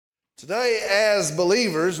Today, as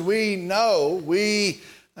believers, we know, we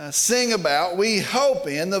sing about, we hope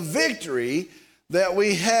in the victory that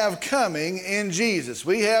we have coming in Jesus.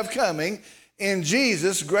 We have coming in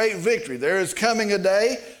Jesus great victory. There is coming a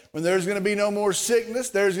day when there's going to be no more sickness,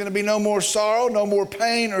 there's going to be no more sorrow, no more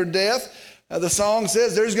pain or death. The song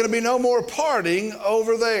says there's going to be no more parting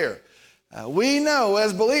over there. We know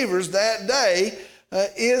as believers that day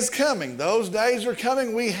is coming. Those days are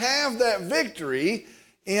coming. We have that victory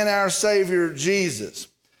in our Savior Jesus.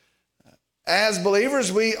 As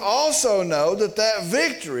believers, we also know that that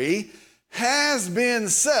victory has been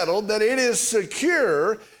settled, that it is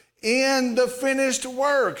secure in the finished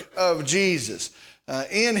work of Jesus.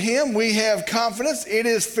 In Him we have confidence. It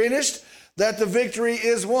is finished, that the victory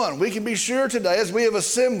is won. We can be sure today as we have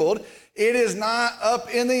assembled, it is not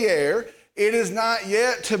up in the air. It is not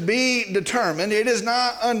yet to be determined. It is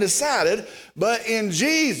not undecided. But in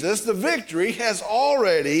Jesus, the victory has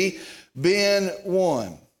already been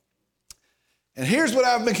won. And here's what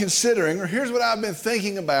I've been considering, or here's what I've been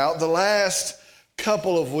thinking about the last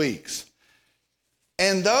couple of weeks.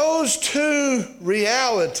 And those two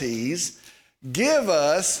realities give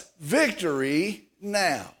us victory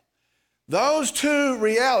now. Those two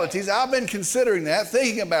realities, I've been considering that,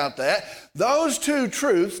 thinking about that. Those two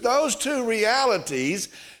truths, those two realities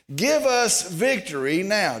give us victory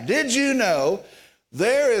now. Did you know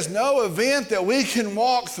there is no event that we can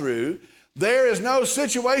walk through, there is no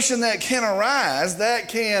situation that can arise that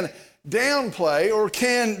can downplay or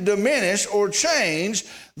can diminish or change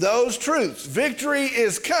those truths. Victory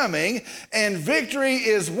is coming and victory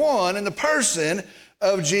is won in the person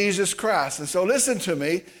of Jesus Christ. And so listen to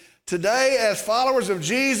me. Today, as followers of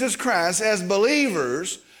Jesus Christ, as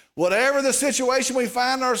believers, whatever the situation we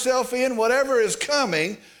find ourselves in, whatever is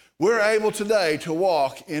coming, we're able today to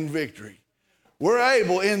walk in victory. We're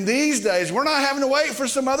able in these days, we're not having to wait for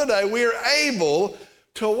some other day, we're able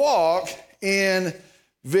to walk in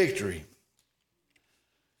victory.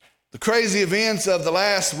 The crazy events of the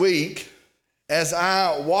last week, as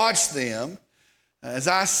I watch them, as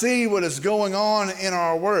I see what is going on in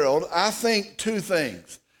our world, I think two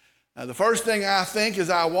things. The first thing I think as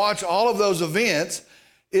I watch all of those events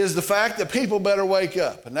is the fact that people better wake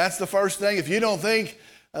up. And that's the first thing. If you don't think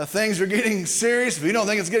things are getting serious, if you don't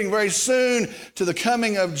think it's getting very soon to the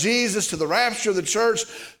coming of Jesus, to the rapture of the church,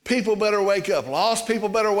 people better wake up. Lost people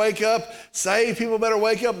better wake up. Saved people better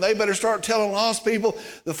wake up. They better start telling lost people.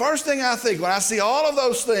 The first thing I think when I see all of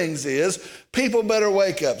those things is people better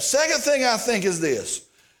wake up. Second thing I think is this: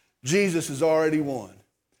 Jesus has already won.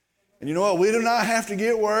 And you know what? We do not have to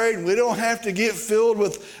get worried. We don't have to get filled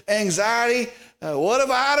with anxiety. What have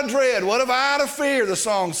I to dread? What have I to fear? The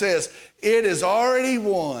song says, it is already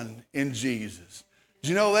won in Jesus. Do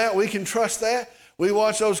you know that? We can trust that. We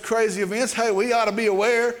watch those crazy events. Hey, we ought to be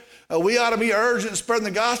aware. We ought to be urgent in spreading the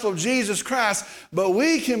gospel of Jesus Christ. But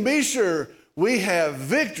we can be sure we have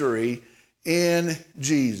victory in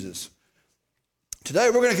Jesus. Today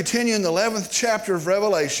we're going to continue in the 11th chapter of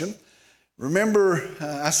Revelation. Remember,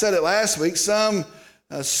 I said it last week, some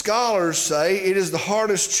scholars say it is the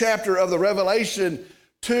hardest chapter of the Revelation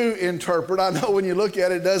to interpret. I know when you look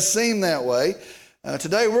at it, it does seem that way.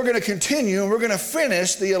 Today we're going to continue and we're going to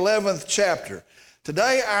finish the 11th chapter.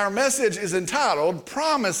 Today our message is entitled,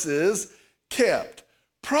 Promises Kept.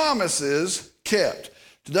 Promises Kept.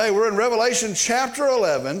 Today we're in Revelation chapter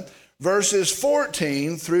 11, verses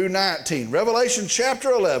 14 through 19. Revelation chapter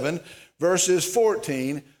 11, verses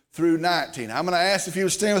 14 through 19. I'm going to ask if you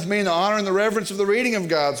would stand with me in the honor and the reverence of the reading of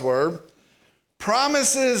God's Word.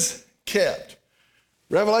 Promises kept.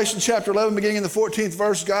 Revelation chapter 11, beginning in the 14th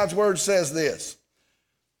verse, God's Word says this: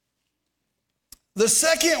 The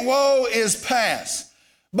second woe is past.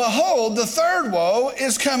 Behold, the third woe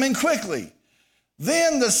is coming quickly.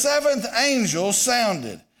 Then the seventh angel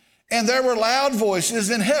sounded, and there were loud voices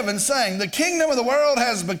in heaven saying, The kingdom of the world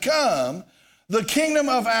has become the kingdom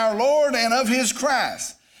of our Lord and of His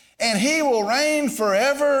Christ, and He will reign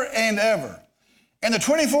forever and ever. And the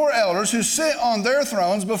 24 elders who sit on their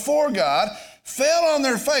thrones before God fell on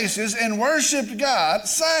their faces and worshiped God,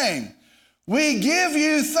 saying, We give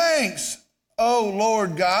you thanks, O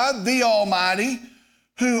Lord God, the Almighty,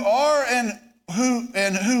 who are and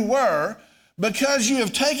who were, because you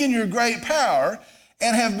have taken your great power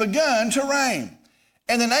and have begun to reign.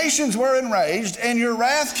 And the nations were enraged, and your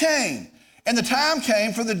wrath came, and the time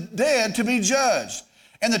came for the dead to be judged,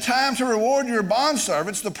 and the time to reward your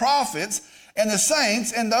bondservants, the prophets, and the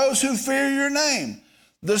saints, and those who fear your name,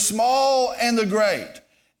 the small and the great,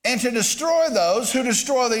 and to destroy those who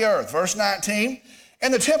destroy the earth. Verse 19,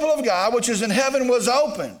 And the temple of God, which is in heaven, was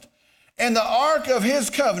opened, and the ark of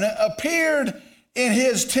His covenant appeared in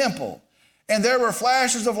his temple. And there were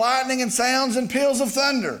flashes of lightning and sounds and peals of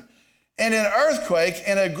thunder and an earthquake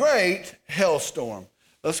and a great hailstorm.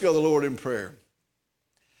 Let's go to the Lord in prayer.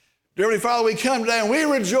 Dear Heavenly Father, we come today and we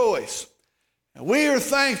rejoice. And we are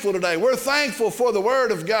thankful today. We're thankful for the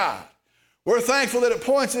Word of God. We're thankful that it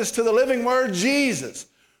points us to the living Word, Jesus.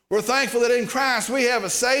 We're thankful that in Christ we have a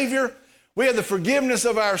Savior. We have the forgiveness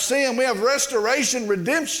of our sin. We have restoration,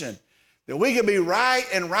 redemption, that we can be right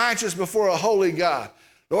and righteous before a holy God.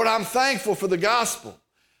 Lord, I'm thankful for the gospel.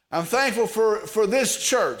 I'm thankful for this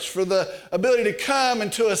church, for the ability to come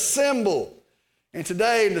and to assemble and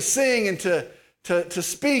today and to sing and to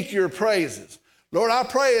speak your praises. Lord, I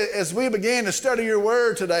pray as we begin to study your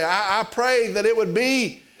word today, I pray that it would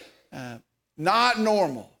be not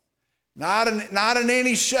normal, not in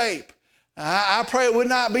any shape. I pray it would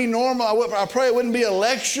not be normal. I pray it wouldn't be a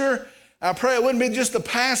lecture. I pray it wouldn't be just the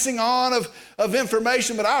passing on of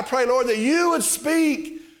information, but I pray, Lord, that you would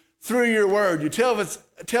speak through your word. You tell us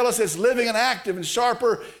it's living and active and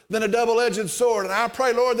sharper than a double-edged sword. And I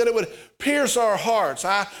pray, Lord, that it would pierce our hearts.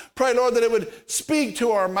 I pray, Lord, that it would speak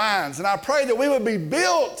to our minds. And I pray that we would be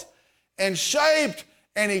built and shaped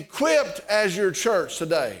and equipped as your church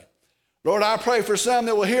today. Lord, I pray for some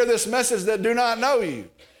that will hear this message that do not know you.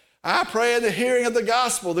 I pray in the hearing of the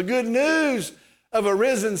gospel, the good news of a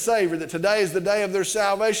risen Savior, that today is the day of their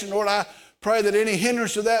salvation. Lord, I pray that any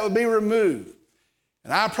hindrance to that would be removed.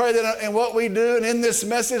 And I pray that in what we do and in this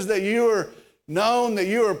message that you are known, that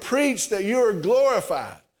you are preached, that you are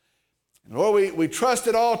glorified. And Lord, we trust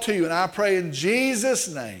it all to you. And I pray in Jesus'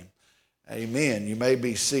 name, amen. You may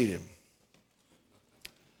be seated.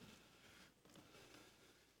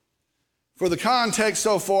 For the context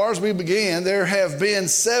so far as we begin, there have been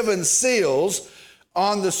 7 seals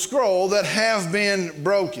on the scroll that have been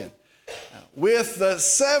broken. With the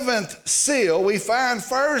 7th seal, we find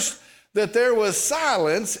first that there was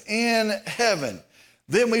silence in heaven.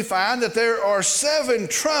 Then we find that there are 7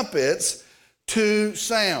 trumpets to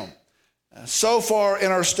sound. So far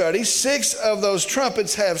in our study, 6 of those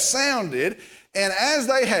trumpets have sounded, and as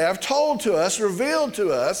they have told to us, revealed to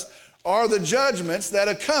us, are the judgments that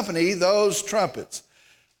accompany those trumpets.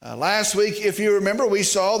 Last week, if you remember, we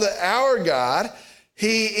saw that our God,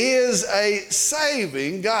 He is a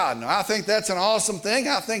saving God. Now, I think that's an awesome thing.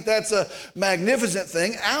 I think that's a magnificent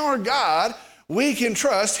thing. Our God, we can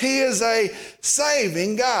trust. He is a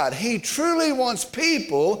saving God. He truly wants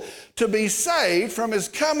people to be saved from His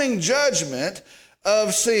coming judgment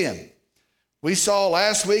of sin. We saw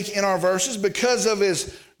last week in our verses, because of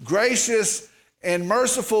His gracious and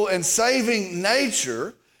merciful and saving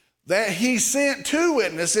nature, that He sent 2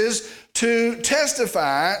 witnesses to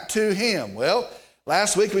testify to Him. Well,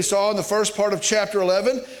 last week we saw in the first part of chapter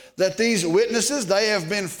 11 that these witnesses, they have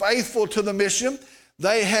been faithful to the mission.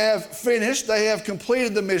 They have finished. They have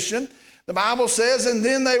completed the mission. The Bible says, and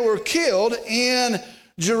then they were killed in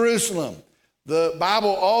Jerusalem. The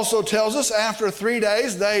Bible also tells us after 3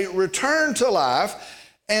 days they returned to life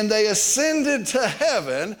and they ascended to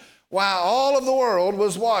heaven while all of the world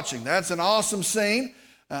was watching. That's an awesome scene.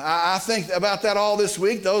 I think about that all this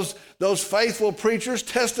week. Those faithful preachers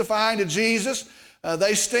testifying to Jesus,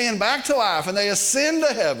 they stand back to life and they ascend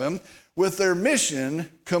to heaven with their mission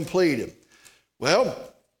completed. Well,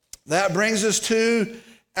 that brings us to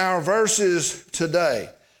our verses today.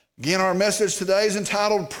 Again, our message today is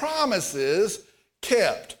entitled Promises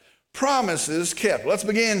Kept. Promises kept. Let's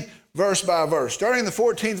begin verse by verse. Starting in the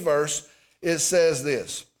 14th verse, it says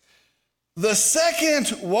this: The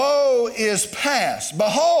second woe is past.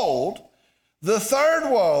 Behold, the third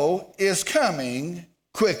woe is coming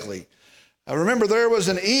quickly. Now remember, there was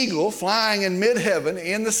an eagle flying in mid-heaven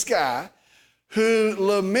in the sky who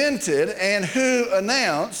lamented and who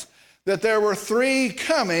announced that there were 3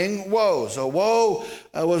 coming woes. A woe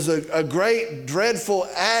was a great, dreadful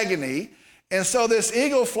agony. And so this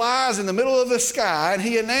eagle flies in the middle of the sky and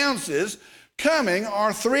he announces, coming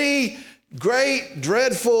are 3 great,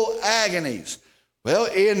 dreadful agonies. Well,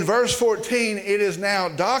 in verse 14, it is now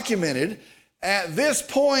documented at this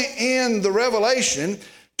point in the Revelation,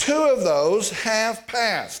 2 of those have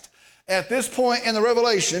passed. At this point in the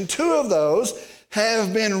Revelation, 2 of those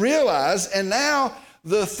have been realized, and now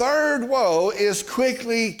the third woe is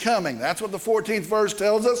quickly coming. That's what the 14th verse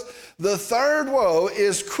tells us. The third woe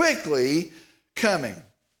is quickly coming.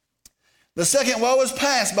 The second woe is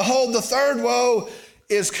past. Behold, the third woe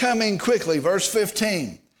is coming quickly. Verse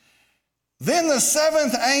 15. Then the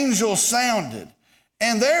 7th angel sounded,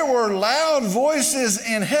 and there were loud voices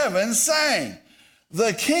in heaven saying,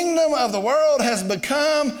 The kingdom of the world has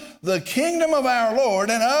become the kingdom of our Lord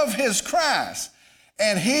and of His Christ,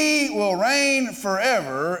 and he will reign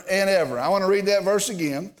forever and ever. I want to read that verse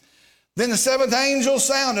again. Then the seventh angel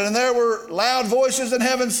sounded, and there were loud voices in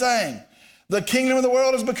heaven saying, the kingdom of the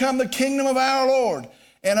world has become the kingdom of our Lord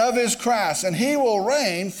and of his Christ, and he will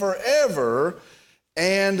reign forever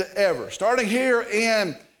and ever. Starting here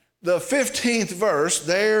in the 15th verse,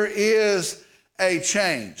 there is a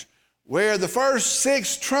change. Where the first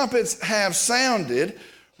 6 trumpets have sounded,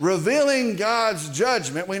 revealing God's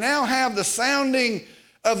judgment, we now have the sounding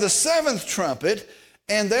of the 7th trumpet,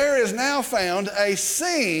 and there is now found a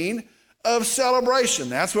scene of celebration.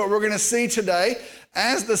 That's what we're going to see today.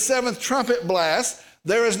 As the 7th trumpet blasts,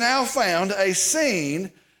 there is now found a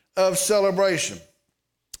scene of celebration.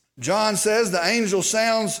 John says the angel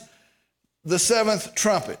sounds the 7th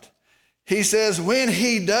trumpet. He says when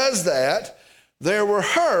he does that, there were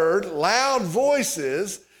heard loud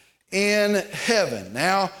voices in heaven.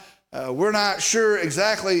 Now, we're not sure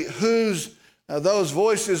exactly whose those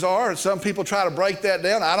voices are. Some people try to break that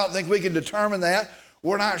down. I don't think we can determine that.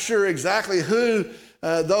 We're not sure exactly who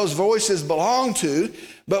those voices belong to,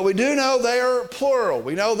 but we do know they are plural.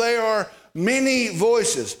 We know they are many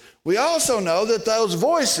voices. We also know that those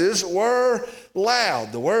voices were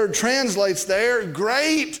loud. The word translates there,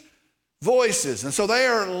 great voices. And so they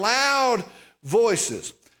are loud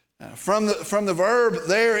voices. From the verb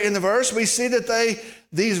there in the verse, we see that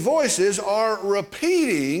these voices are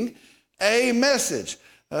repeating a message.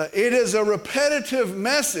 It is a repetitive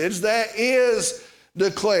message that is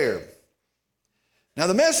declared. Now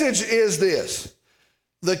the message is this: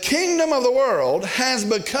 the kingdom of the world has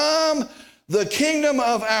become the kingdom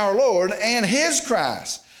of our Lord and his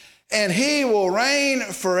Christ, and he will reign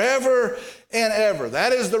forever and ever.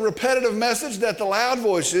 That is the repetitive message that the loud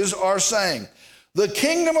voices are saying. The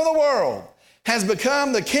kingdom of the world has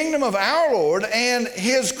become the kingdom of our Lord and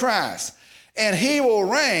his Christ, and he will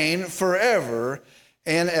reign forever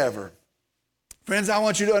and ever. Friends, I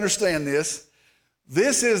want you to understand this.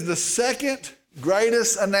 This is the second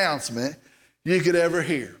greatest announcement you could ever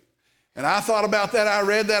hear. And I thought about that. I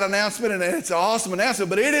read that announcement, and it's an awesome announcement,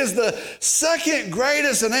 but it is the second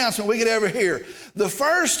greatest announcement we could ever hear. The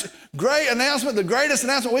first great announcement, the greatest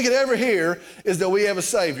announcement we could ever hear, is that we have a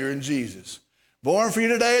Savior in Jesus. Born for you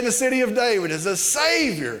today in the city of David is a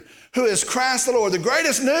Savior who is Christ the Lord. The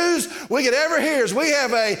greatest news we could ever hear is we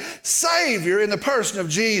have a Savior in the person of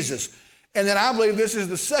Jesus. And then I believe this is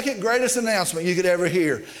the second greatest announcement you could ever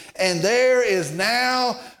hear. And there is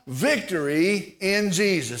now victory in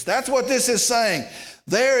Jesus. That's what this is saying.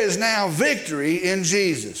 There is now victory in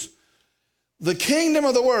Jesus. The kingdom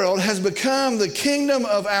of the world has become the kingdom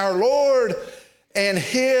of our Lord and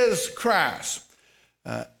his Christ.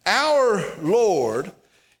 Our Lord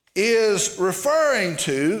is referring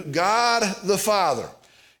to God the Father.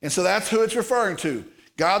 And so that's who it's referring to,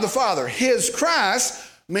 God the Father. His Christ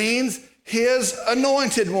means his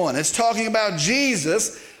anointed one. It's talking about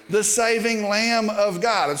Jesus, the saving Lamb of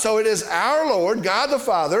God. And so it is our Lord, God the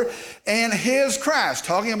Father, and his Christ,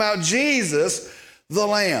 talking about Jesus, the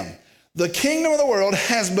Lamb. The kingdom of the world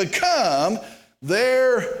has become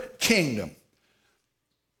their kingdom.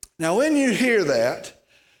 Now, when you hear that,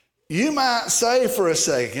 you might say for a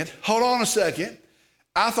second, hold on a second,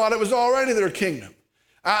 I thought it was already their kingdom.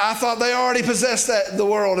 I thought they already possessed the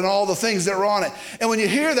world and all the things that were on it. And when you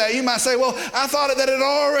hear that, you might say, well, I thought that it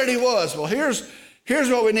already was. Well, here's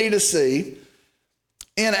what we need to see.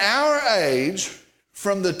 In our age,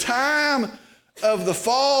 from the time of the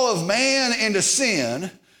fall of man into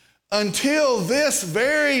sin until this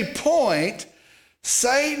very point,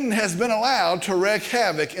 Satan has been allowed to wreak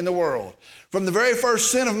havoc in the world. From the very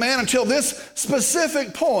first sin of man until this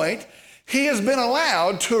specific point, he has been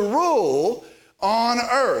allowed to rule on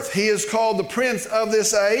earth. He is called the prince of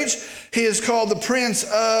this age. He is called the prince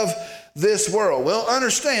of this world. Well,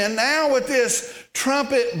 understand, now with this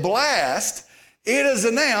trumpet blast, it is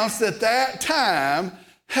announced that that time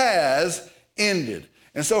has ended.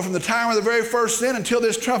 And so from the time of the very first sin until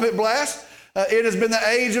this trumpet blast, it has been the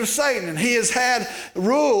age of Satan, and he has had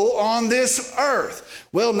rule on this earth.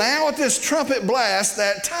 Well, now at this trumpet blast,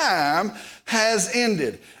 that time has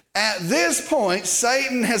ended. At this point,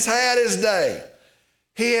 Satan has had his day.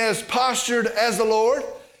 He has postured as the Lord.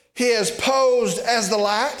 He has posed as the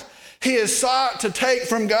light. He has sought to take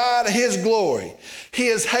from God his glory. He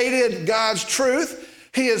has hated God's truth.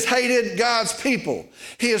 He has hated God's people.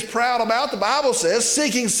 He is proud about, the Bible says,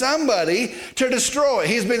 seeking somebody to destroy.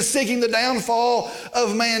 He's been seeking the downfall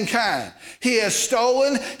of mankind. He has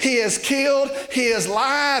stolen, he has killed, he has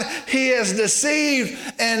lied, he has deceived,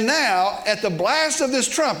 and now, at the blast of this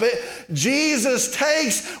trumpet, Jesus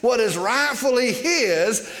takes what is rightfully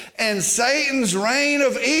his, and Satan's reign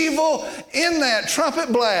of evil in that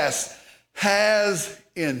trumpet blast has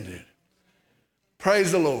ended.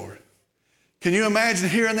 Praise the Lord. Can you imagine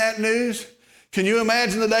hearing that news? Can you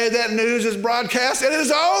imagine the day that news is broadcast? It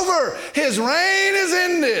is over. His reign is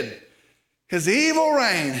ended. His evil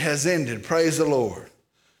reign has ended. Praise the Lord.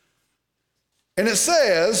 And it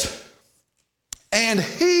says, and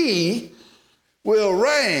he will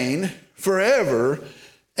reign forever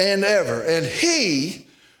and ever. And he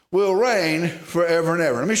will reign forever and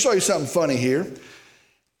ever. Let me show you something funny here.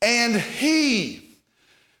 And he.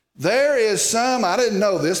 There is some, I didn't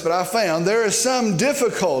know this, but I found there is some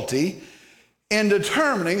difficulty in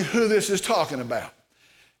determining who this is talking about.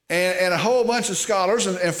 And a whole bunch of scholars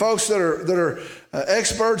and folks that are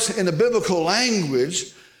experts in the biblical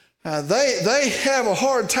language, they have a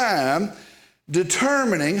hard time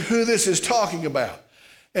determining who this is talking about.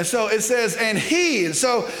 And so it says, and he, and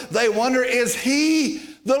so they wonder, is he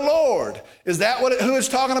the Lord? Is that who it's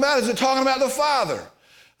talking about? Is it talking about the Father?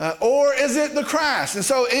 Or is it the Christ? And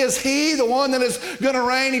so is he the one that is going to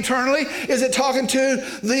reign eternally? Is it talking to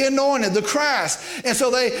the anointed, the Christ? And so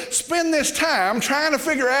they spend this time trying to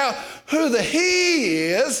figure out who the he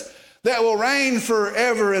is that will reign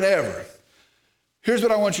forever and ever. Here's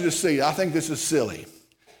what I want you to see. I think this is silly.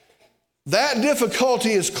 That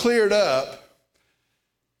difficulty is cleared up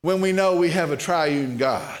when we know we have a triune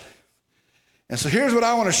God. And so here's what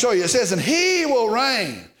I want to show you. It says, and he will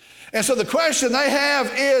reign. And so the question they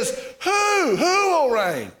have is, who will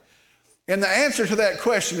reign? And the answer to that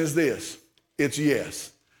question is this. It's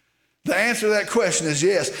yes. The answer to that question is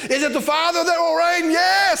yes. Is it the Father that will reign?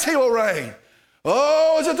 Yes, he will reign.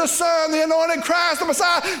 Oh, is it the Son, the anointed Christ, the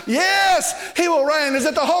Messiah? Yes, he will reign. Is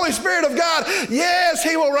it the Holy Spirit of God? Yes,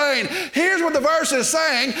 he will reign. Here's what the verse is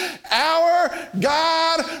saying. Our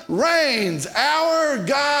God reigns. Our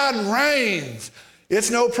God reigns. It's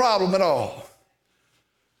no problem at all.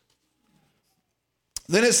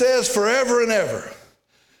 Then it says forever and ever.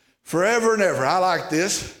 Forever and ever. I like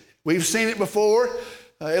this. We've seen it before,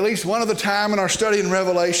 at least one other time in our study in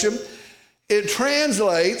Revelation. It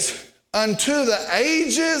translates unto the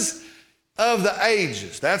ages of the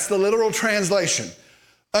ages. That's the literal translation.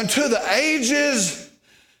 Unto the ages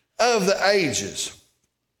of the ages.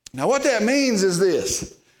 Now what that means is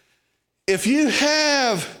this. If you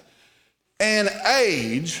have an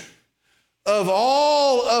age of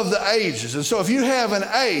all of the ages. And so if you have an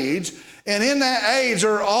age, and in that age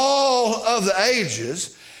are all of the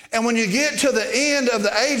ages, and when you get to the end of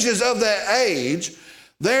the ages of that age,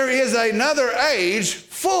 there is another age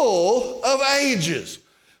full of ages.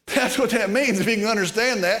 That's what that means, if you can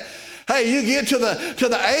understand that. Hey, you get to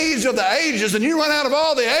the age of the ages, and you run out of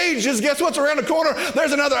all the ages, guess what's around the corner?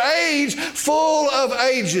 There's another age full of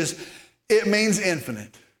ages. It means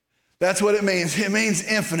infinite. That's what it means. It means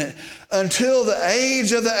infinite. Until the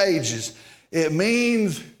age of the ages. It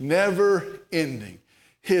means never ending.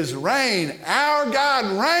 His reign, our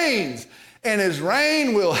God reigns, and his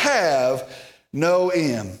reign will have no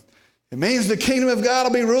end. It means the kingdom of God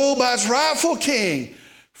will be ruled by its rightful king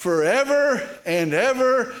forever and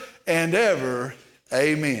ever and ever.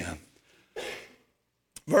 Amen.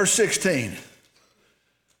 Verse 16.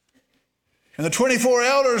 And the 24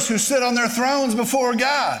 elders who sit on their thrones before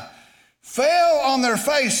God fell on their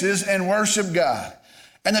faces and worshiped God.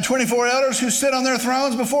 And the 24 elders who sit on their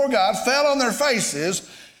thrones before God fell on their faces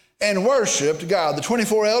and worshiped God. The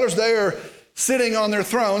 24 elders, they are sitting on their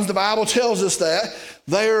thrones. The Bible tells us that.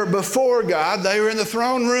 They are before God. They are in the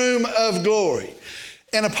throne room of glory.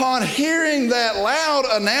 And upon hearing that loud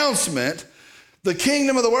announcement, the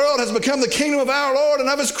kingdom of the world has become the kingdom of our Lord and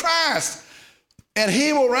of his Christ, and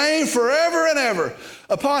he will reign forever and ever.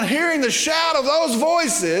 Upon hearing the shout of those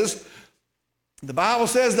voices, the Bible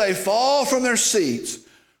says they fall from their seats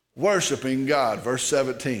worshiping God. Verse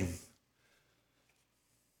 17.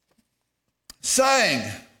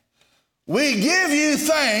 Saying, we give you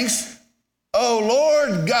thanks, O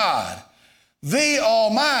Lord God, the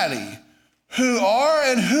Almighty, who are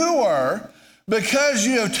and who were, because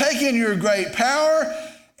you have taken your great power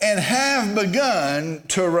and have begun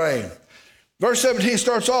to reign. Verse 17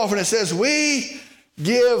 starts off and it says, we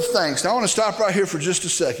give thanks. Now I want to stop right here for just a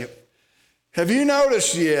second. Have you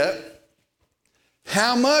noticed yet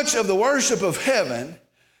how much of the worship of heaven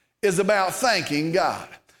is about thanking God?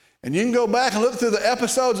 And you can go back and look through the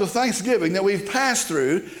episodes of Thanksgiving that we've passed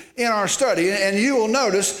through in our study, and you will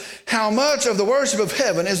notice how much of the worship of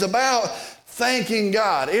heaven is about thanking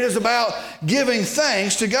God. It is about giving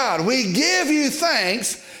thanks to God. We give you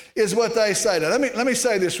thanks is what they say. Now, let me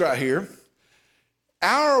say this right here.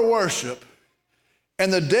 Our worship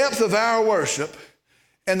and the depth of our worship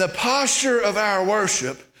and the posture of our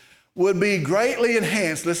worship would be greatly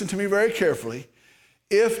enhanced, listen to me very carefully,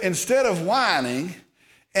 if instead of whining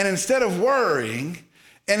and instead of worrying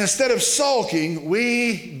and instead of sulking,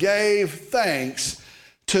 we gave thanks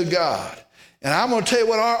to God. And I'm going to tell you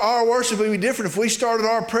what, our worship would be different if we started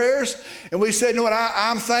our prayers and we said, you know what,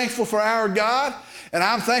 I'm thankful for our God, and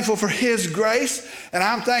I'm thankful for His grace, and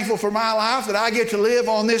I'm thankful for my life that I get to live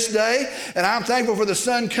on this day, and I'm thankful for the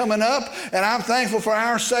sun coming up, and I'm thankful for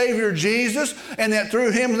our Savior Jesus, and that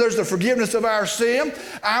through Him there's the forgiveness of our sin.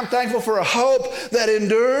 I'm thankful for a hope that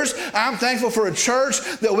endures. I'm thankful for a church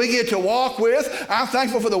that we get to walk with. I'm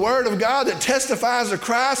thankful for the Word of God that testifies of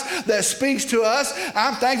Christ, that speaks to us.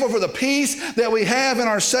 I'm thankful for the peace that we have in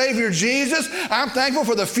our Savior Jesus. I'm thankful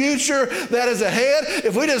for the future that is ahead.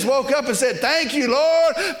 If we just woke up and said, thank you, Lord,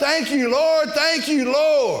 thank you, Lord, thank you,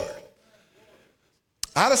 Lord.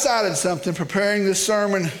 I decided something preparing this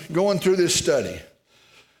sermon, going through this study.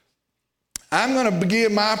 I'm going to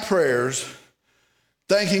begin my prayers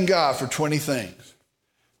thanking God for 20 things.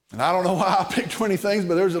 And I don't know why I picked 20 things,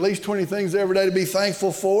 but there's at least 20 things every day to be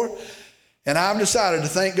thankful for. And I've decided to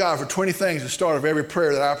thank God for 20 things at the start of every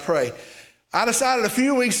prayer that I pray. I decided a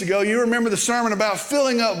few weeks ago, you remember the sermon about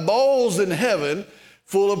filling up bowls in heaven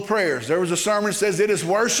full of prayers. There was a sermon that says it is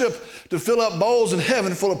worship to fill up bowls in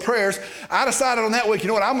heaven full of prayers. I decided on that week, you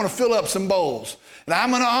know what, I'm going to fill up some bowls. And I'm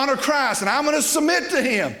going to honor Christ, and I'm going to submit to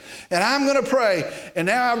Him, and I'm going to pray. And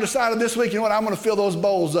now I've decided this week, you know what, I'm going to fill those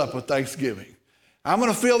bowls up with thanksgiving. I'm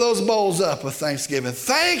going to fill those bowls up with thanksgiving.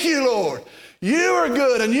 Thank you, Lord. You are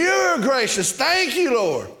good, and you are gracious. Thank you,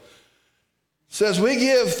 Lord. It says, we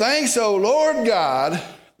give thanks, O Lord God,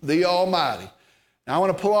 the Almighty. Now I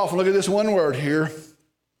want to pull off and look at this one word here.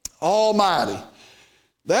 Almighty.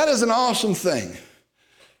 That is an awesome thing.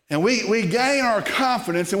 And we gain our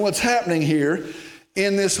confidence in what's happening here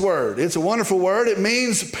in this word. It's a wonderful word. It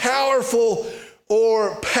means powerful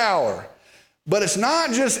or power. But it's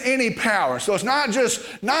not just any power. So it's not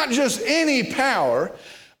just any power,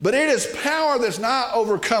 but it is power that's not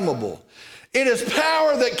overcomable. It is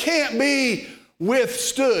power that can't be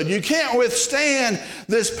withstood. You can't withstand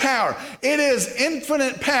this power. It is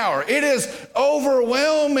infinite power. It is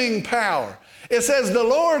overwhelming power. It says the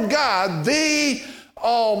Lord God, the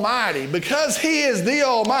Almighty. Because He is the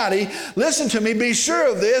Almighty, listen to me, be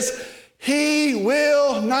sure of this, He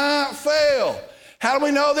will not fail. How do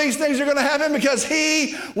we know these things are going to happen? Because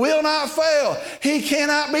He will not fail. He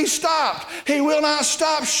cannot be stopped. He will not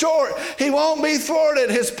stop short. He won't be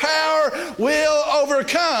thwarted. His power will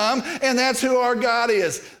overcome, and that's who our God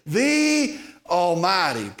is. The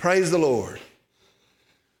Almighty. Praise the Lord.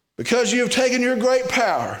 Because you have taken your great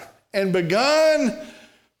power and begun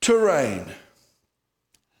to reign.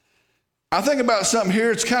 I think about something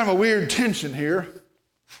here. It's kind of a weird tension here.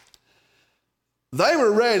 They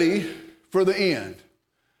were ready for the end.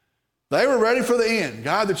 They were ready for the end.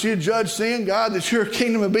 God, that you judge sin. God, that your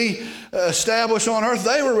kingdom would be established on earth.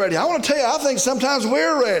 They were ready. I want to tell you, I think sometimes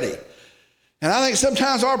we're ready. And I think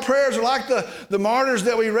sometimes our prayers are like the martyrs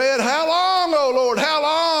that we read. How long, oh Lord? How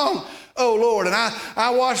long, oh Lord? And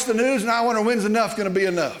I watch the news and I wonder, when's enough going to be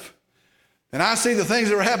enough? And I see the things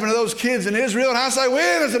that were happening to those kids in Israel, and I say,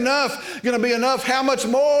 when is enough going to be enough? How much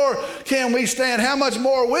more can we stand? How much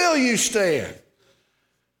more will you stand?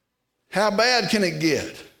 How bad can it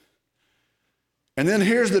get? And then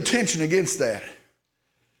here's the tension against that.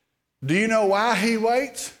 Do you know why He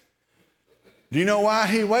waits? Do you know why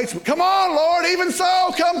He waits? Come on, Lord, even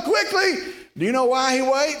so, come quickly. Do you know why He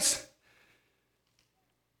waits?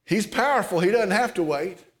 He's powerful. He doesn't have to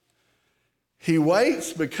wait. He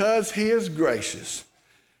waits because He is gracious.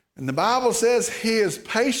 And the Bible says He is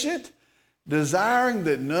patient, desiring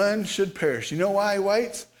that none should perish. You know why He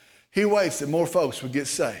waits? He waits that more folks would get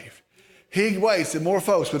saved. He waits that more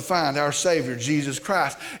folks would find our Savior, Jesus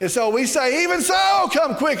Christ. And so we say, even so,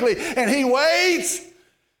 come quickly. And He waits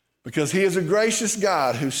because He is a gracious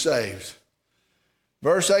God who saves.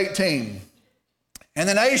 Verse 18, and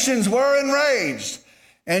the nations were enraged,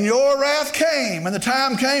 and your wrath came, and the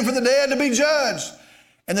time came for the dead to be judged,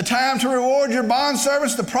 and the time to reward your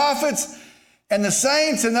bondservants, the prophets, and the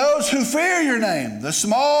saints, and those who fear your name, the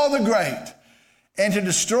small, the great, and to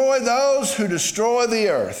destroy those who destroy the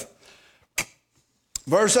earth.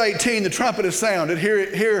 Verse 18, the trumpet is sounded.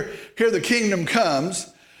 Here the kingdom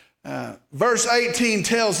comes. Verse 18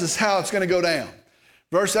 tells us how it's going to go down.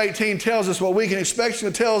 Verse 18 tells us what we can expect,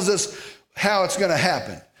 and it tells us how it's going to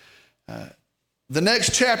happen. The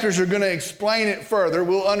next chapters are going to explain it further.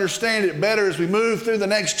 We'll understand it better as we move through the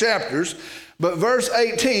next chapters. But verse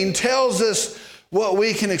 18 tells us what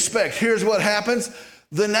we can expect. Here's what happens.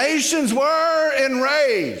 The nations were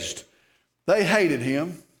enraged. They hated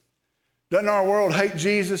him. Doesn't our world hate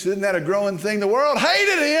Jesus? Isn't that a growing thing? The world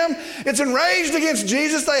hated him. It's enraged against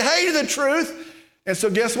Jesus. They hated the truth. And so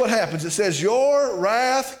guess what happens? It says, your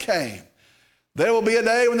wrath came. There will be a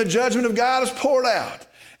day when the judgment of God is poured out.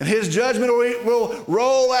 And his judgment will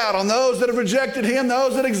roll out on those that have rejected him,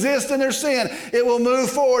 those that exist in their sin. It will move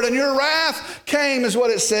forward. And your wrath came is what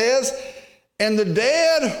it says. And the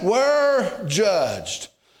dead were judged.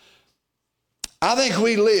 I think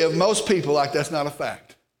we live, most people, like that's not a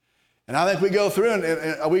fact. And I think we go through,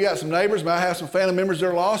 and we got some neighbors, but I have some family members that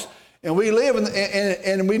are lost, and we live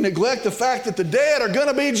and we neglect the fact that the dead are going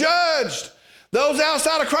to be judged. Those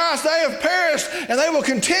outside of Christ, they have perished, and they will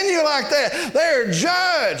continue like that. They are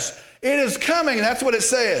judged. It is coming, and that's what it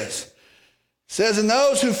says. It says, and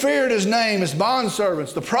those who feared his name, his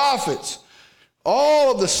bondservants, the prophets,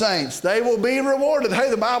 all of the saints, they will be rewarded. Hey,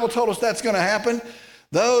 the Bible told us that's going to happen.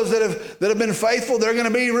 Those that have been faithful, they're going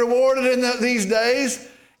to be rewarded in these days.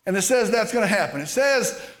 And it says that's going to happen. It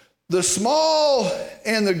says the small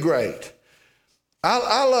and the great.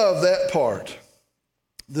 I love that part.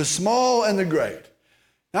 The small and the great.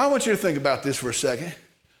 Now I want you to think about this for a second.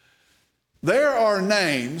 There are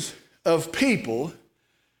names of people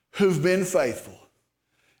who've been faithful.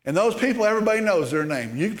 And those people, everybody knows their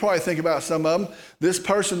name. You can probably think about some of them. This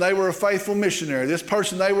person, they were a faithful missionary. This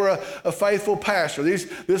person, they were a faithful pastor.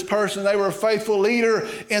 This person, they were a faithful leader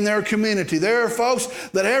in their community. There are folks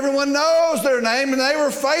that everyone knows their name, and they were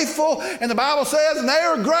faithful, and the Bible says, and they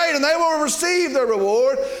are great, and they will receive their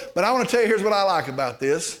reward. But I want to tell you, here's what I like about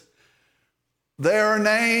this. There are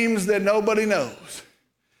names that nobody knows.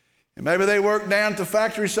 And maybe they worked down at the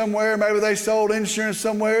factory somewhere. Maybe they sold insurance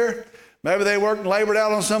somewhere. Maybe they worked and labored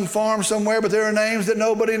out on some farm somewhere, but there are names that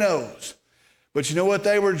nobody knows. But you know what?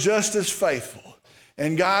 They were just as faithful.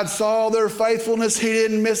 And God saw their faithfulness. He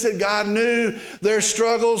didn't miss it. God knew their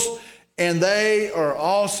struggles, and they are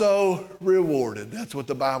also rewarded. That's what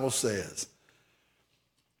the Bible says.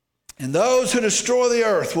 And those who destroy the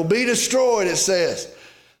earth will be destroyed, it says.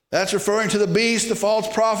 That's referring to the beast, the false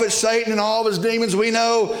prophet, Satan, and all of his demons. We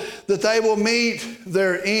know that they will meet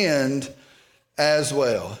their end as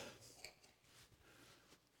well.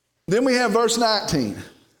 Then we have verse 19.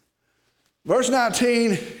 Verse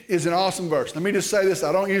 19 is an awesome verse. Let me just say this.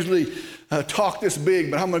 I don't usually talk this big,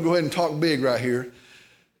 but I'm going to go ahead and talk big right here.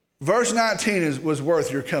 Verse 19 was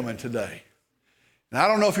worth your coming today. And I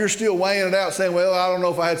don't know if you're still weighing it out saying, well, I don't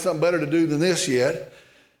know if I had something better to do than this yet.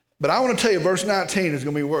 But I want to tell you, verse 19 is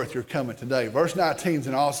going to be worth your coming today. Verse 19 is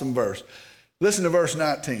an awesome verse. Listen to verse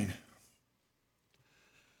 19.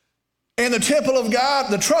 In the temple of God,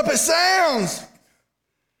 the trumpet sounds.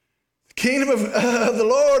 Kingdom of the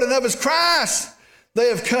Lord and of his Christ, they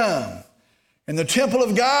have come. And the temple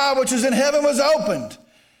of God which is in heaven was opened.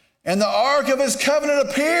 And the ark of his covenant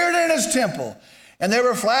appeared in his temple. And there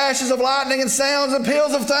were flashes of lightning and sounds and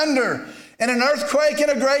peals of thunder and an earthquake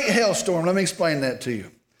and a great hailstorm. Let me explain that to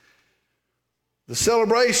you. The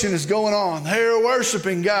celebration is going on. They're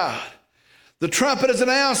worshiping God. The trumpet has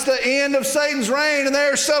announced the end of Satan's reign, and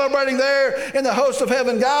they're celebrating there in the host of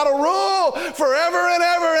heaven. God will rule forever and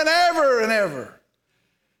ever and ever and ever.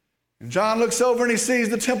 And John looks over and he sees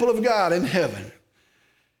the temple of God in heaven.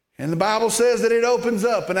 And the Bible says that it opens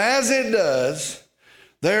up, and as it does,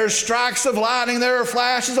 there are strikes of lightning, there are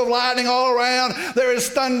flashes of lightning all around. There is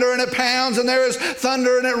thunder and it pounds, and there is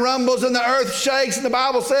thunder and it rumbles, and the earth shakes. And the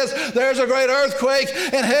Bible says there's a great earthquake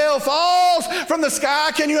and hell falls from the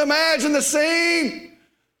sky. Can you imagine the scene?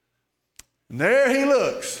 And there he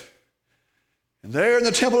looks. And there in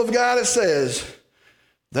the temple of God it says,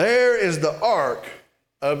 there is the ark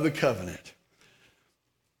of the covenant.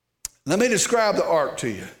 Let me describe the ark to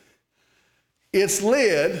you. Its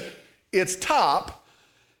lid, its top,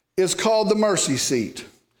 is called the mercy seat.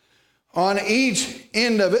 On each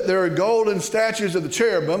end of it, there are golden statues of the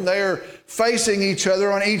cherubim. They are facing each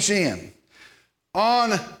other on each end.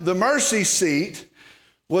 On the mercy seat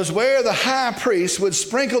was where the high priest would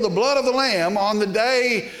sprinkle the blood of the lamb on the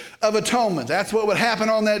day of atonement. That's what would happen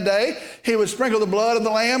on that day. He would sprinkle the blood of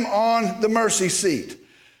the lamb on the mercy seat.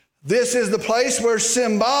 This is the place where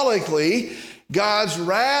symbolically God's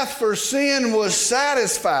wrath for sin was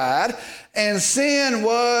satisfied and sin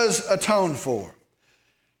was atoned for.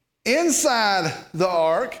 Inside the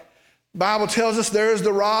ark, the Bible tells us there is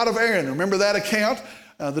the rod of Aaron. Remember that account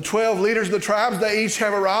the 12 leaders of the tribes, they each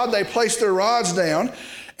have a rod. They place their rods down.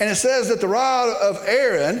 And it says that the rod of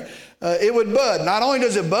Aaron, it would bud. Not only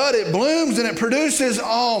does it bud, it blooms and it produces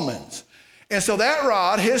almonds. And so that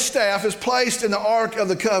rod, his staff, is placed in the Ark of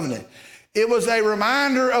the Covenant. It was a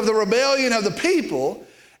reminder of the rebellion of the people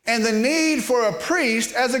and the need for a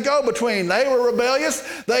priest as a go-between. They were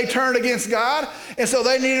rebellious. They turned against God, and so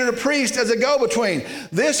they needed a priest as a go-between.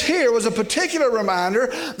 This here was a particular reminder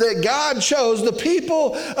that God chose the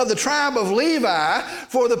people of the tribe of Levi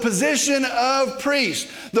for the position of priest.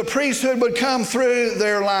 The priesthood would come through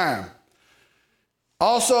their line.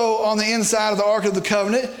 Also, on the inside of the Ark of the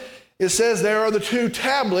Covenant, it says there are the 2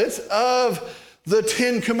 tablets of the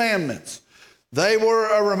 10 Commandments. They were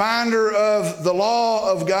a reminder of the law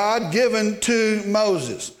of God given to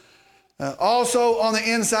Moses. Also on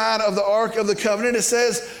the inside of the Ark of the Covenant, it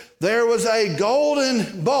says there was a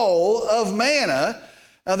golden bowl of manna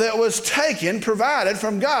that was provided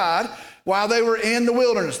from God while they were in the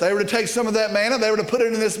wilderness. They were to take some of that manna, they were to put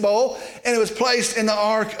it in this bowl, and it was placed in the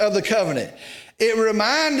Ark of the Covenant. It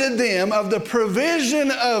reminded them of the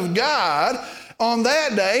provision of God on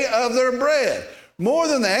that day of their bread. More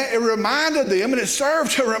than that, it reminded them, and it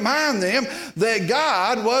served to remind them that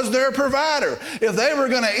God was their provider. If they were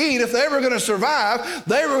going to eat, if they were going to survive,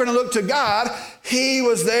 they were going to look to God. He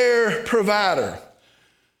was their provider.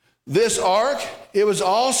 This ark, it was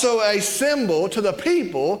also a symbol to the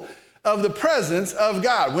people of the presence of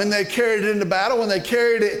God. When they carried it into battle, when they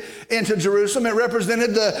carried it into Jerusalem, it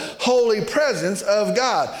represented the holy presence of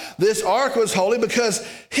God. This ark was holy because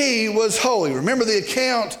he was holy. Remember the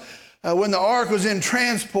account when the ark was in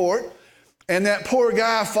transport and that poor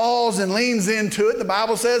guy falls and leans into it. The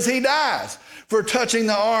Bible says he dies for touching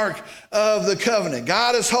the Ark of the Covenant.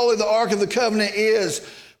 God is holy. The Ark of the Covenant is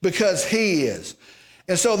because he is.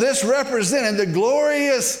 And so this represented the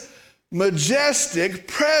glorious, majestic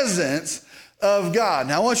presence of God.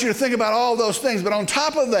 Now I want you to think about all those things, but on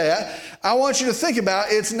top of that, I want you to think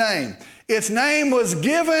about its name. Its name was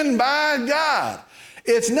given by God.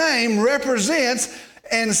 Its name represents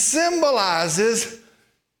and symbolizes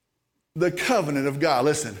the covenant of God.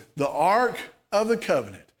 Listen, the Ark of the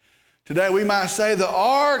Covenant. Today we might say the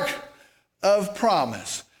Ark of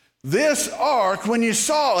Promise. This ark, when you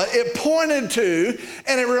saw it, it pointed to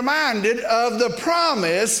and it reminded of the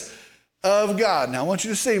promise of God. Now I want you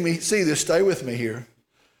to see this. Stay with me here.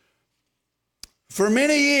 For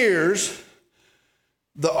many years,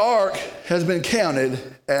 the ark has been counted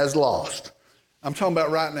as lost. I'm talking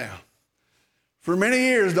about right now. For many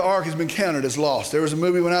years, the ark has been counted as lost. There was a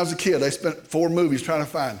movie when I was a kid. They spent 4 movies trying to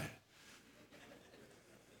find it.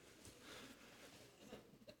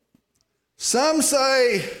 Some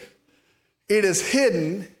say it is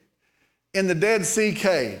hidden in the Dead Sea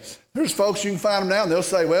caves. There's folks, you can find them now, and they'll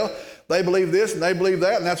say, well, they believe this and they believe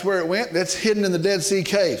that, and that's where it went. That's hidden in the Dead Sea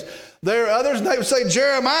caves. There are others, and they would say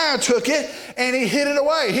Jeremiah took it and he hid it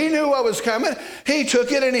away. He knew what was coming. He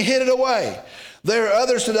took it and he hid it away. There are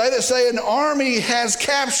others today that say an army has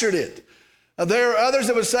captured it. There are others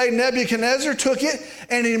that would say Nebuchadnezzar took it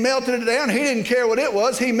and he melted it down. He didn't care what it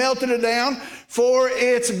was. He melted it down for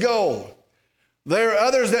its gold. There are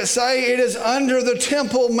others that say it is under the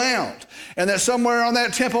Temple Mount, and that somewhere on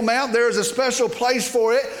that Temple Mount there is a special place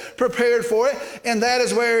for it, prepared for it, and that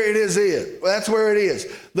is where it is. That's where it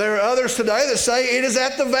is. There are others today that say it is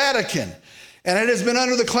at the Vatican, and it has been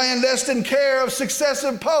under the clandestine care of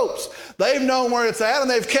successive popes. They've known where it's at, and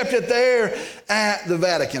they've kept it there at the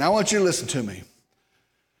Vatican. I want you to listen to me.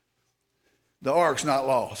 The ark's not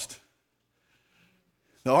lost.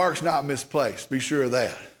 The ark's not misplaced. Be sure of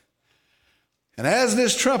that. And as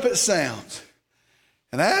this trumpet sounds,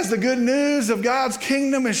 and as the good news of God's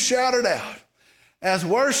kingdom is shouted out, as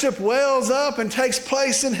worship wells up and takes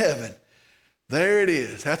place in heaven, there it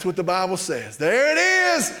is. That's what the Bible says. There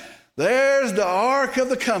it is. There's the Ark of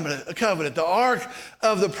the Covenant, the Ark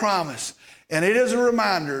of the Promise. And it is a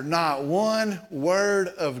reminder, not one word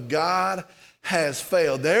of God has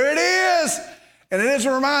failed. There it is. And it is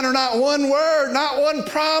a reminder, not one word, not one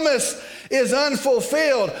promise is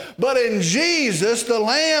unfulfilled. But in Jesus, the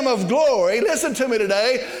Lamb of glory, listen to me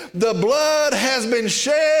today, the blood has been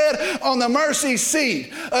shed on the mercy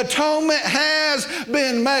seat. Atonement has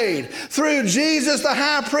been made. Through Jesus, the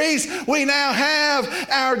high priest, we now have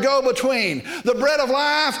our go-between. The bread of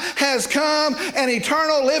life has come, and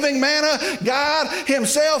eternal living manna God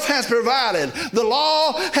himself has provided. The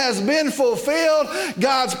law has been fulfilled.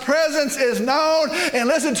 God's presence is known. And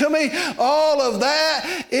listen to me, all of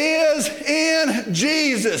that is in in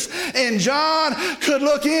Jesus. And John could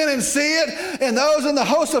look in and see it, and those in the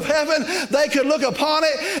host of heaven, they could look upon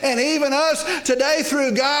it, and even us today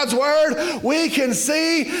through God's word, we can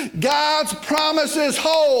see God's promises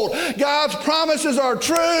hold. God's promises are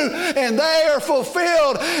true, and they are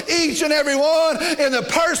fulfilled, each and every one, in the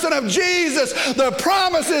person of Jesus. The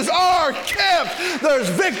promises are kept. There's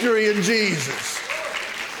victory in Jesus.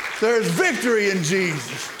 There's victory in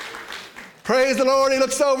Jesus. Praise the Lord. He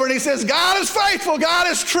looks over and he says, God is faithful. God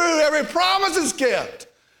is true. Every promise is kept.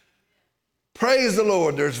 Praise the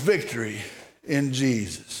Lord. There's victory in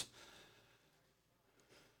Jesus.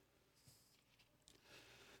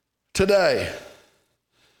 Today,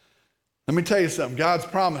 let me tell you something. God's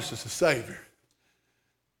promised us a Savior.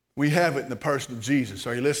 We have it in the person of Jesus.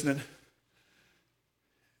 Are you listening?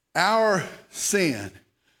 Our sin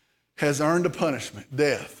has earned a punishment,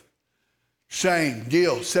 death, shame,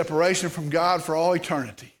 guilt, separation from God for all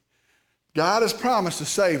eternity. God has promised a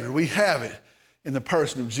Savior. We have it in the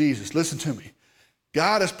person of Jesus. Listen to me.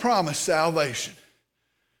 God has promised salvation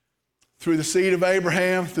through the seed of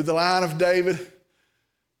Abraham, through the line of David,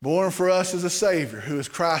 born for us as a Savior who is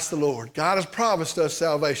Christ the Lord. God has promised us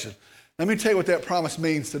salvation. Let me tell you what that promise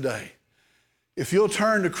means today. If you'll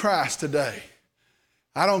turn to Christ today,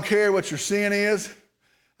 I don't care what your sin is.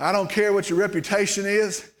 I don't care what your reputation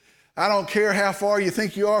is. I don't care how far you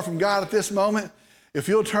think you are from God at this moment. If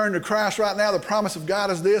you'll turn to Christ right now, the promise of God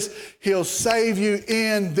is this: He'll save you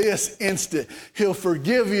in this instant. He'll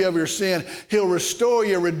forgive you of your sin. He'll restore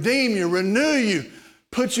you, redeem you, renew you,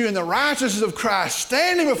 put you in the righteousness of Christ,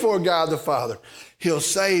 standing before God the Father. He'll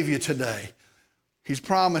save you today. He's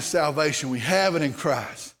promised salvation. We have it in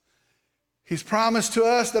Christ. He's promised to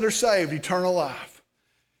us that are saved eternal life.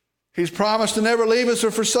 He's promised to never leave us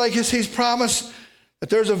or forsake us. He's promised that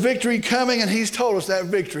there's a victory coming, and He's told us that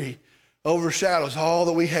victory overshadows all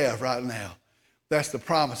that we have right now. That's the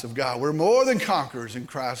promise of God. We're more than conquerors in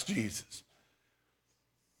Christ Jesus.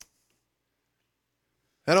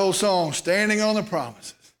 That old song, Standing on the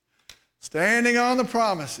Promises. Standing on the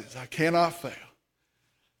promises, I cannot fail.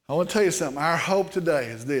 I want to tell you something. Our hope today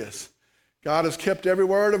is this: God has kept every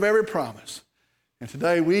word of every promise. And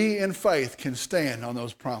today we in faith can stand on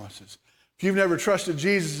those promises. If you've never trusted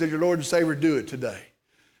Jesus as your Lord and Savior, do it today.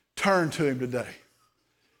 Turn to Him today.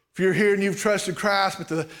 If you're here and you've trusted Christ,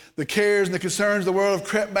 but the cares and the concerns of the world have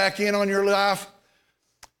crept back in on your life,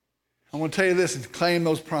 I want to tell you this and claim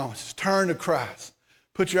those promises. Turn to Christ.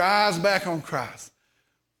 Put your eyes back on Christ.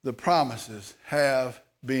 The promises have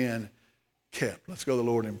been kept. Let's go to the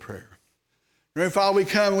Lord in prayer. Heavenly Father, we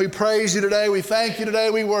come and we praise You today. We thank You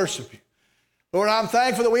today. We worship You. Lord, I'm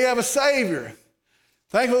thankful that we have a Savior.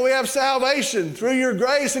 Thankful that we have salvation through Your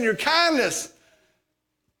grace and Your kindness,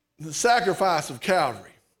 the sacrifice of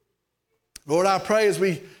Calvary. Lord, I pray as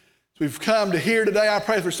we've come to hear today, I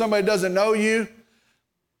pray for somebody who doesn't know You.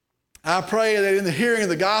 I pray that in the hearing of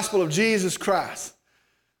the gospel of Jesus Christ,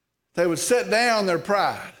 they would set down their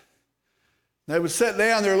pride. They would set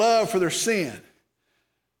down their love for their sin.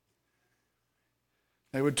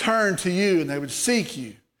 They would turn to You and they would seek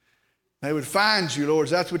You. They would find You, Lord.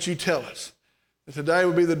 That's what You tell us. That today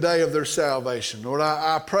would be the day of their salvation. Lord,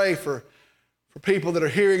 I pray for people that are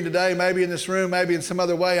hearing today, maybe in this room, maybe in some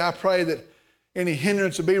other way. I pray that any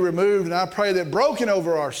hindrance will be removed, and I pray that broken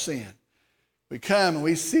over our sin, we come and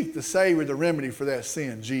we seek the Savior, the remedy for that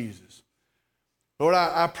sin, Jesus. Lord,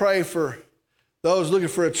 I pray for those looking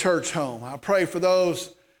for a church home. I pray for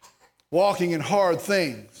those walking in hard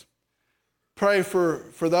things. Pray for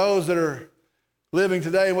those that are living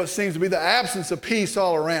today in what seems to be the absence of peace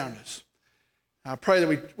all around us. I pray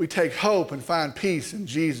that we take hope and find peace in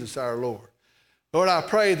Jesus our Lord. Lord, I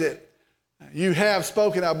pray that You have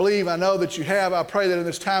spoken. I believe, I know that You have. I pray that in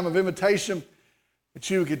this time of invitation that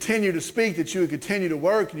You would continue to speak, that You would continue to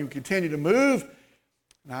work, and You would continue to move.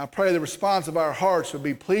 And I pray the response of our hearts would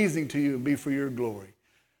be pleasing to You and be for Your glory.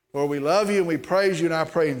 Lord, we love You and we praise You, and I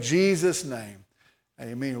pray in Jesus' name.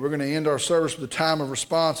 Amen. We're going to end our service with a time of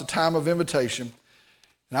response, a time of invitation.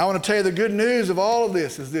 And I want to tell you the good news of all of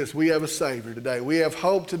this is this: we have a Savior today. We have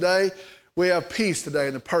hope today. We have peace today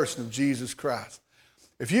in the person of Jesus Christ.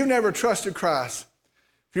 If you've never trusted Christ,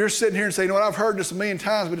 if you're sitting here and saying, you know what, I've heard this a million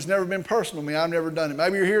times, but it's never been personal to me, I've never done it.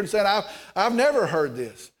 Maybe you're here and saying, I've never heard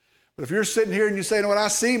this. But if you're sitting here and you say, you know what, I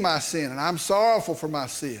see my sin and I'm sorrowful for my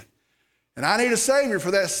sin, and I need a Savior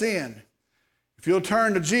for that sin, if you'll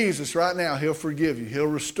turn to Jesus right now, He'll forgive you. He'll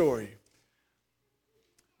restore you.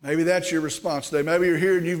 Maybe that's your response today. Maybe you're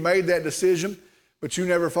here and you've made that decision, but you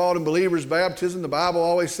never followed in believer's baptism. The Bible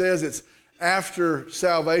always says it's after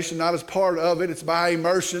salvation, not as part of it. It's by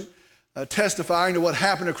immersion. testifying to what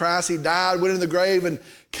happened to Christ. He died, went in the grave, and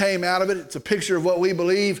came out of it. It's a picture of what we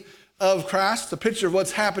believe of Christ. It's a picture of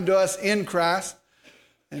what's happened to us in Christ.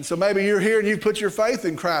 And so maybe you're here and you've put your faith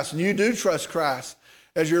in Christ and you do trust Christ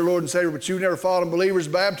as your Lord and Savior, but you've never followed in believer's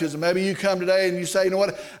baptism. Maybe you come today and you say, you know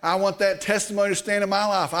what, I want that testimony to stand in my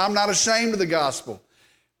life. I'm not ashamed of the gospel.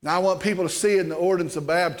 And I want people to see it in the ordinance of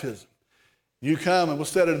baptism. You come and we'll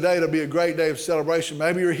set it today. It'll be a great day of celebration.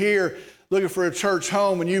 Maybe you're here looking for a church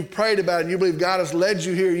home and you've prayed about it and you believe God has led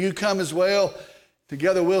you here. You come as well.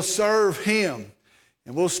 Together we'll serve Him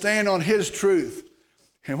and we'll stand on His truth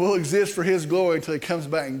and we'll exist for His glory until He comes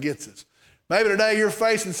back and gets us. Maybe today you're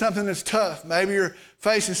facing something that's tough. Maybe you're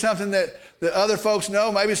facing something that other folks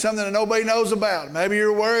know. Maybe something that nobody knows about. Maybe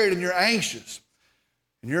you're worried and you're anxious.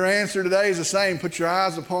 And your answer today is the same. Put your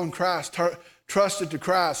eyes upon Christ. Trust it to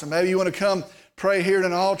Christ. And maybe you want to come pray here at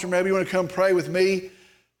an altar. Maybe you want to come pray with me.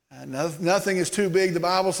 Nothing is too big, the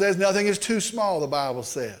Bible says. Nothing is too small, the Bible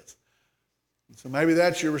says. And so maybe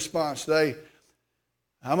that's your response today.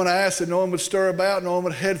 I'm going to ask that no one would stir about, no one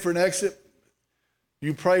would head for an exit.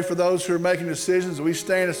 You pray for those who are making decisions. We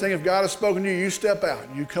stand and sing. If God has spoken to you, you step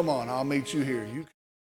out. You come on. I'll meet you here.